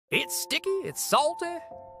It's sticky, it's salty,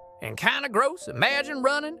 and kind of gross. Imagine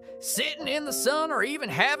running, sitting in the sun, or even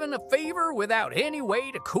having a fever without any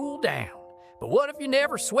way to cool down. But what if you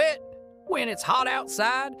never sweat? When it's hot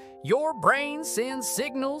outside, your brain sends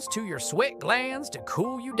signals to your sweat glands to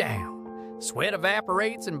cool you down. Sweat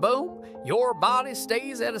evaporates and boom, your body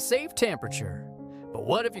stays at a safe temperature. But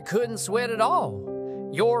what if you couldn't sweat at all?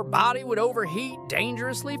 Your body would overheat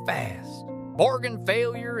dangerously fast. Organ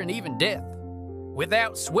failure and even death.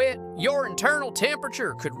 Without sweat, your internal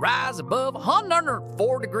temperature could rise above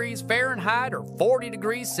 104 degrees Fahrenheit or 40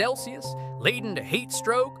 degrees Celsius, leading to heat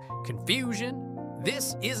stroke, confusion.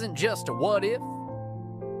 This isn't just a what if.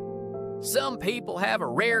 Some people have a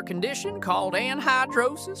rare condition called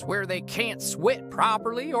anhidrosis where they can't sweat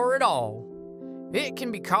properly or at all. It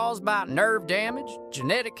can be caused by nerve damage,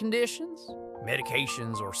 genetic conditions,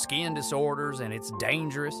 medications, or skin disorders, and it's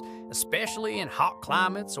dangerous, especially in hot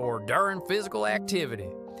climates or during physical activity.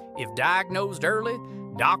 If diagnosed early,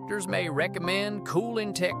 doctors may recommend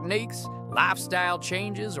cooling techniques, lifestyle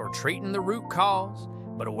changes, or treating the root cause,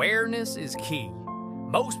 but awareness is key.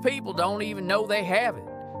 Most people don't even know they have it.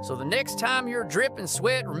 So the next time you're dripping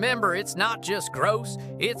sweat, remember it's not just gross,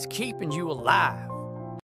 it's keeping you alive.